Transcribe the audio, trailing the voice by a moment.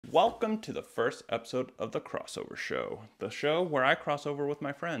Welcome to the first episode of the Crossover Show, the show where I cross over with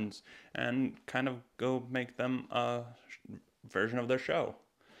my friends and kind of go make them a version of their show.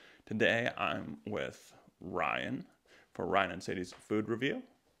 Today I'm with Ryan for Ryan and Sadie's food review.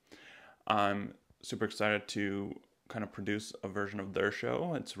 I'm super excited to kind of produce a version of their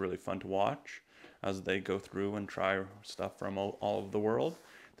show. It's really fun to watch as they go through and try stuff from all over the world,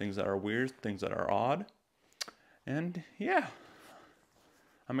 things that are weird, things that are odd, and yeah.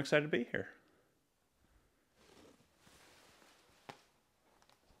 I'm excited to be here.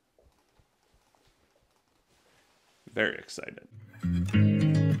 Very excited.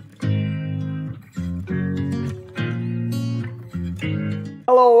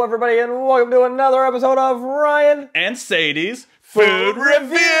 Hello, everybody, and welcome to another episode of Ryan and Sadie's Food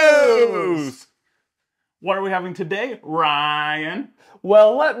Reviews. What are we having today, Ryan?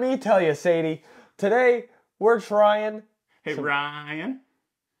 Well, let me tell you, Sadie. Today, we're trying... Hey, Ryan.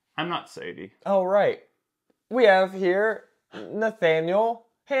 I'm not Sadie. Oh, right. We have here Nathaniel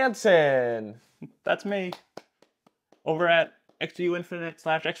Hansen. That's me. Over at XVU Infinite /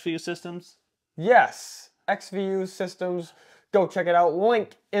 XVU Systems. Yes. XVU Systems. Go check it out.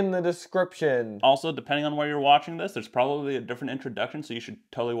 Link in the description. Also, depending on where you're watching this, there's probably a different introduction, so you should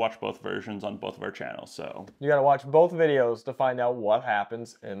totally watch both versions on both of our channels. So you gotta watch both videos to find out what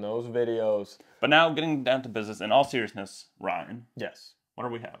happens in those videos. But now, getting down to business, in all seriousness, Ryan. Yes. What are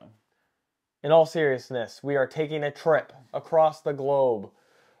we having? In all seriousness, we are taking a trip across the globe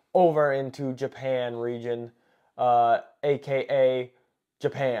over into Japan region, aka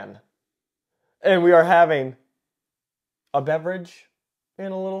Japan. And we are having a beverage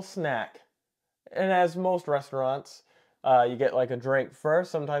and a little snack. And as most restaurants, you get like a drink first.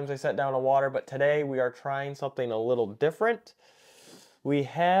 Sometimes they set down a water, but today we are trying something a little different. We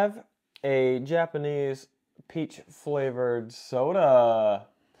have a Japanese peach flavored soda.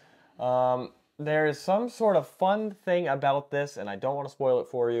 There is some sort of fun thing about this, and I don't want to spoil it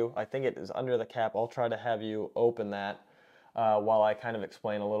for you. I think it is under the cap. I'll try to have you open that while I kind of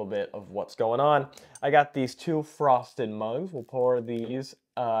explain a little bit of what's going on. I got these two frosted mugs. We'll pour these.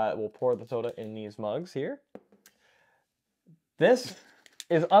 We'll pour the soda in these mugs here. This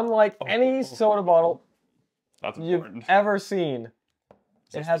is unlike any soda bottle you've ever seen.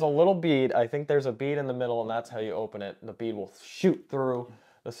 It has a little bead. I think there's a bead in the middle, and that's how you open it. The bead will shoot through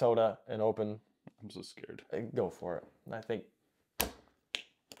the soda and open. I'm so scared. Go for it. I think.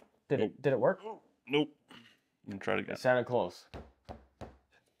 Did it work? Nope. I'm gonna try it again. It sounded close.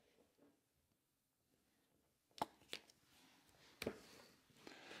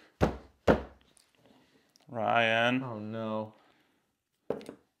 Ryan. Oh no.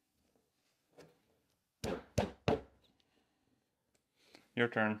 Your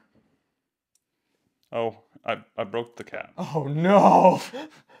turn. Oh, I broke the cap. Oh no.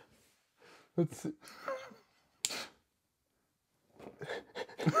 Let's see.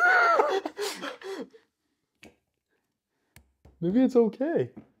 Maybe it's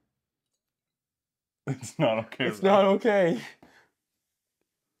okay. It's not okay. It's not okay.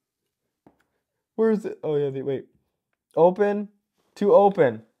 Where is it? Oh yeah, wait. Open. To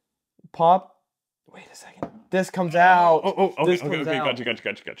open. Pop. Wait a second. This comes out. Oh, okay, this comes out.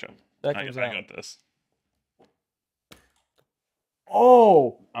 Gotcha. That comes out. I got this.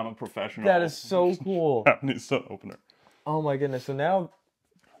 Oh! I'm a professional. That is so cool. Japanese soda opener. Oh my goodness. So now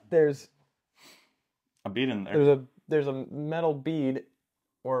there's a bead in there. There's a metal bead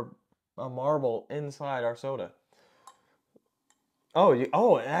or a marble inside our soda.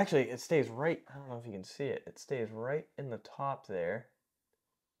 Oh, actually it stays right. I don't know if you can see it. It stays right in the top there.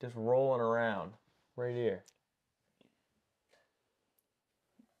 Just rolling around right here.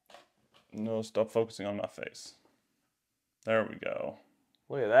 No, stop focusing on my face. There we go.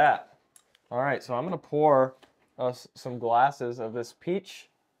 Look at that. All right, so I'm going to pour us some glasses of this peach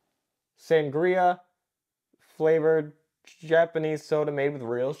sangria flavored Japanese soda made with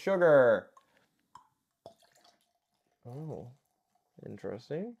real sugar. Oh,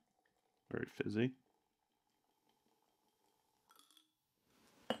 interesting. Very fizzy.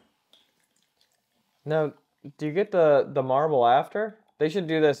 Now, do you get the marble after? They should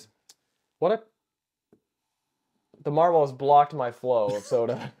do this. The marble has blocked my flow of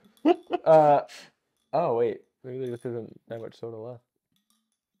soda. Oh wait, maybe this isn't that much soda left.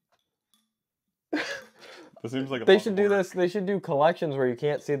 This seems like they should do this. They should do collections where you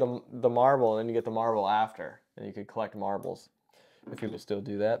can't see the marble, and then you get the marble after, and you could collect marbles. If people still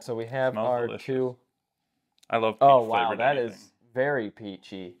do that. So we have our delicious. two. I love peach Oh wow, flavored that anything. is very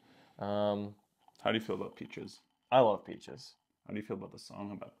peachy. How do you feel about peaches? I love peaches. How do you feel about the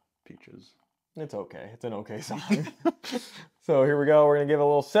song about peaches? It's okay. It's an okay sign. So here we go. We're going to give it a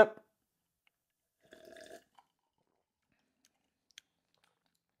little sip.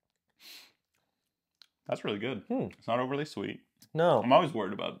 That's really good. It's not overly sweet. No. I'm always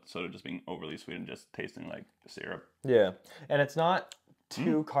worried about soda just being overly sweet and just tasting like syrup. Yeah. And it's not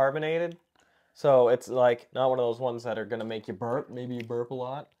too carbonated. So it's like not one of those ones that are going to make you burp. Maybe you burp a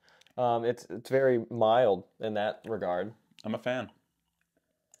lot. It's very mild in that regard. I'm a fan.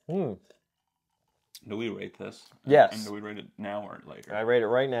 Do we rate this? Yes. And do we rate it now or later? I rate it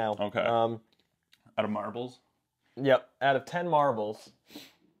right now. Okay. Out of marbles? Yep. Out of 10 marbles,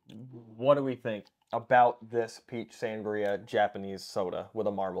 what do we think about this peach sangria Japanese soda with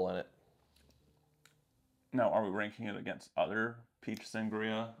a marble in it? Now, are we ranking it against other peach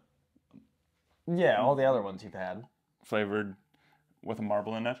sangria Yeah, all the other ones you've had. flavored with a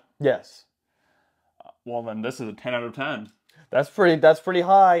marble in it? Yes. Well, then this is a 10 out of 10. That's pretty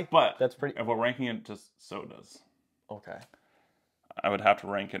high. But that's pretty. If we're ranking it just sodas, Okay. I would have to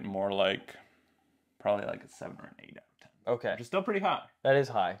rank it more like probably like a 7 or an 8 out of 10. Okay. Which is still pretty high. That is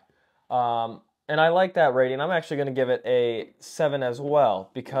high. And I like that rating. I'm actually going to give it a 7 as well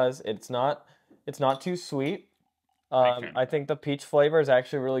because it's not too sweet. I think the peach flavor is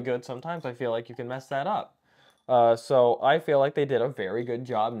actually really good. Sometimes I feel like you can mess that up. So I feel like they did a very good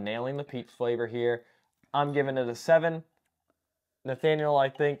job nailing the peach flavor here. I'm giving it a 7. Nathaniel, I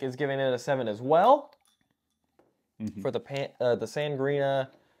think, is giving it a 7 as well for the Sangrina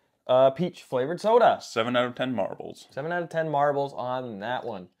peach flavored soda. 7 out of 10 marbles. 7 out of 10 marbles on that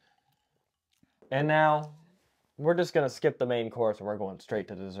one. And now we're just going to skip the main course and we're going straight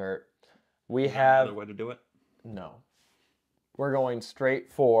to dessert. We have another way to do it? No. We're going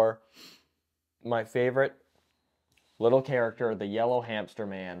straight for my favorite little character, the yellow hamster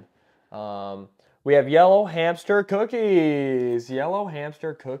man. We have yellow hamster cookies. Yellow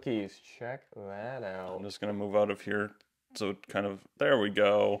hamster cookies. Check that out. I'm just going to move out of here. So kind of, there we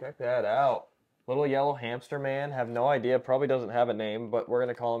go. Check that out. Little yellow hamster man. Have no idea. Probably doesn't have a name, but we're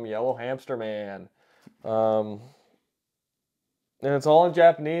going to call him Yellow Hamster Man. And it's all in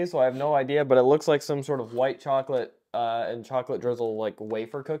Japanese, so I have no idea, but it looks like some sort of white chocolate and chocolate drizzle like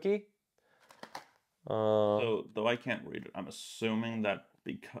wafer cookie. So, though I can't read it, I'm assuming that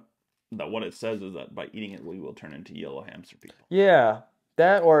what it says is that by eating it, we will turn into yellow hamster people. Yeah,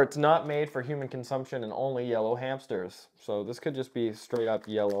 that or it's not made for human consumption and only yellow hamsters. So this could just be straight up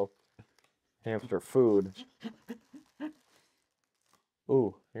yellow hamster food.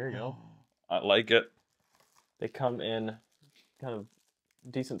 Ooh, here you go. I like it. They come in kind of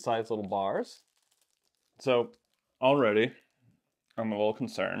decent sized little bars. So, already, I'm a little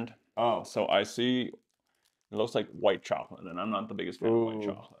concerned. Oh. So I see, it looks like white chocolate, and I'm not the biggest fan of white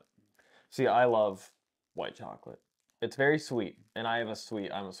chocolate. See, I love white chocolate. It's very sweet, and I'm a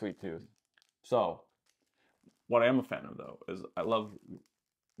sweet tooth. So. What I am a fan of, though, is I love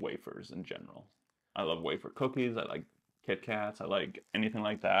wafers in general. I love wafer cookies. I like Kit Kats. I like anything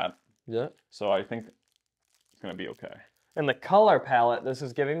like that. Yeah. So I think it's going to be okay. And the color palette this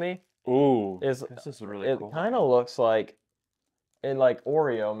is giving me this is really cool. It kind of looks like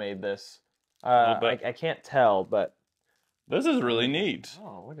Oreo made this. I can't tell, but this is really neat.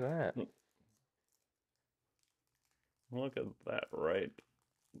 Oh, look at that. Look at that, right?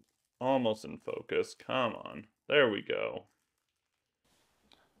 Almost in focus. Come on. There we go.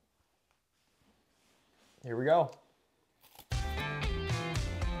 Here we go.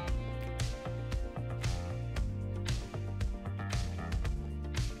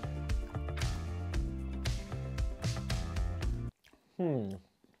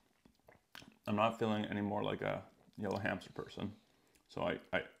 I'm not feeling any more like a yellow hamster person. So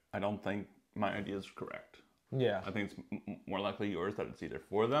I don't think my idea is correct. Yeah. I think it's more likely yours that it's either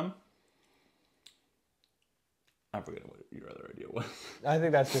for them. I forget what your other idea was. I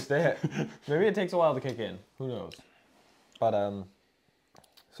think that's just it. Maybe it takes a while to kick in. Who knows? But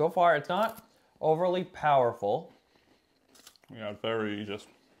so far it's not overly powerful. Yeah, very just.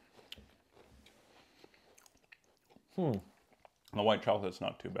 The white chocolate's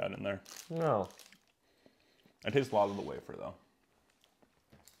not too bad in there. No. I taste a lot of the wafer though.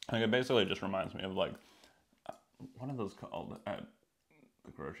 I think it basically just reminds me of like what are those called at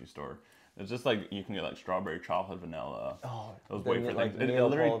the grocery store? It's just like you can get like strawberry chocolate, vanilla. Oh, those wafer like things.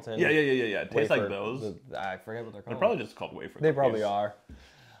 Neapolitan Yeah. It tastes like those. I forget what they're called. They're probably just called wafer. They probably are.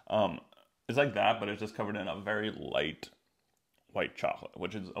 It's like that, but it's just covered in a very light white chocolate,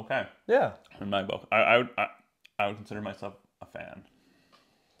 which is okay. Yeah. In my book, I would consider myself a fan.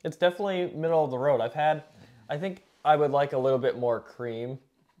 It's definitely middle of the road. I think I would like a little bit more cream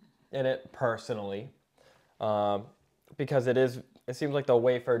in it personally, because it seems like the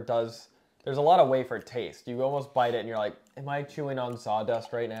wafer does There's a lot of wafer taste. You almost bite it and you're like, am I chewing on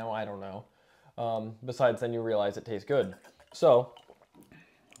sawdust right now? I don't know. Besides, then you realize it tastes good. So,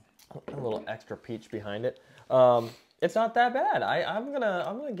 a little extra peach behind it. It's not that bad. I'm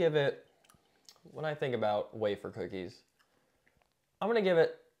gonna give it, when I think about wafer cookies, I'm gonna give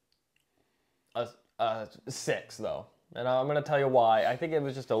it a 6 though. And I'm gonna tell you why. I think it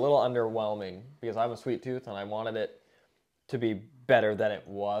was just a little underwhelming because I'm a sweet tooth and I wanted it to be better than it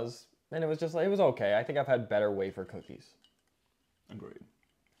was. And it was just, it was okay. I think I've had better wafer cookies. Agreed.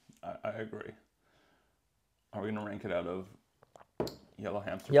 I agree. Are we gonna rank it out of yellow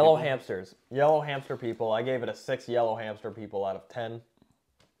hamster? Yellow people? hamsters. Yellow hamster people. I gave it a 6 yellow hamster people out of 10.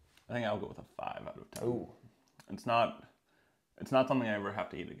 I think I'll go with a 5 out of 10. Ooh. It's not something I ever have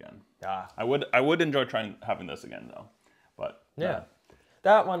to eat again. Ah. I would enjoy having this again though. But Yeah.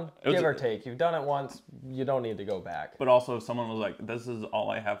 That one, was- give or take. You've done it once, you don't need to go back. But also, if someone was like, "This is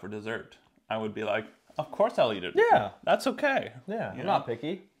all I have for dessert," I would be like, "Of course I'll eat it. Yeah. That's okay." Yeah, You I'm know? not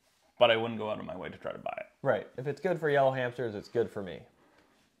picky. But I wouldn't go out of my way to try to buy it. Right. If it's good for yellow hamsters, it's good for me.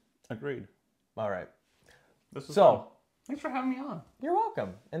 Agreed. All right. This is So, fun. Thanks for having me on. you're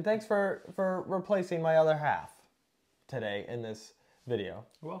welcome. And thanks for replacing my other half today in this video.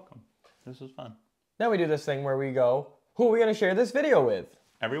 You're welcome. This was fun. Now we do this thing where we go, who are we going to share this video with?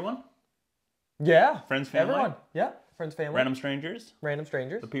 Everyone? Yeah. Friends, family? Everyone. Yeah. Friends, family. Random strangers? Random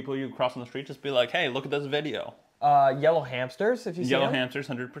strangers. The people you cross on the street, just be like, "Hey, look at this video." Yellow hamsters, if you see Yellow them. hamsters,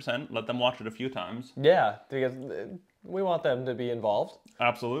 100%. Let them watch it a few times. Yeah, because we want them to be involved.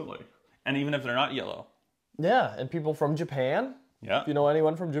 Absolutely. And even if they're not yellow. Yeah, and people from Japan. Yeah. If you know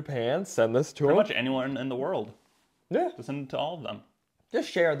anyone from Japan, send this to Pretty them. much anyone in the world. Yeah. Just send it to all of them. Just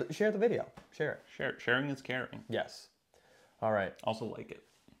share the video. Share it. Sharing is caring. Yes. All right. Also like it.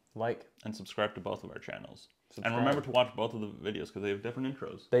 Like. And subscribe to both of our channels. Subscribe. And remember to watch both of the videos because they have different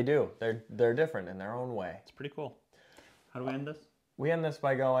intros. They do. They're different in their own way. It's pretty cool. How do we end this? We end this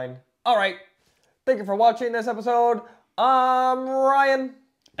by going, all right. Thank you for watching this episode. I'm Ryan.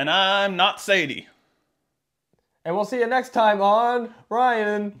 And I'm not Sadie. And we'll see you next time on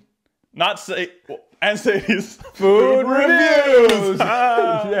Ryan. Not Sadie. And Sadie's Food Reviews.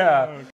 Yeah.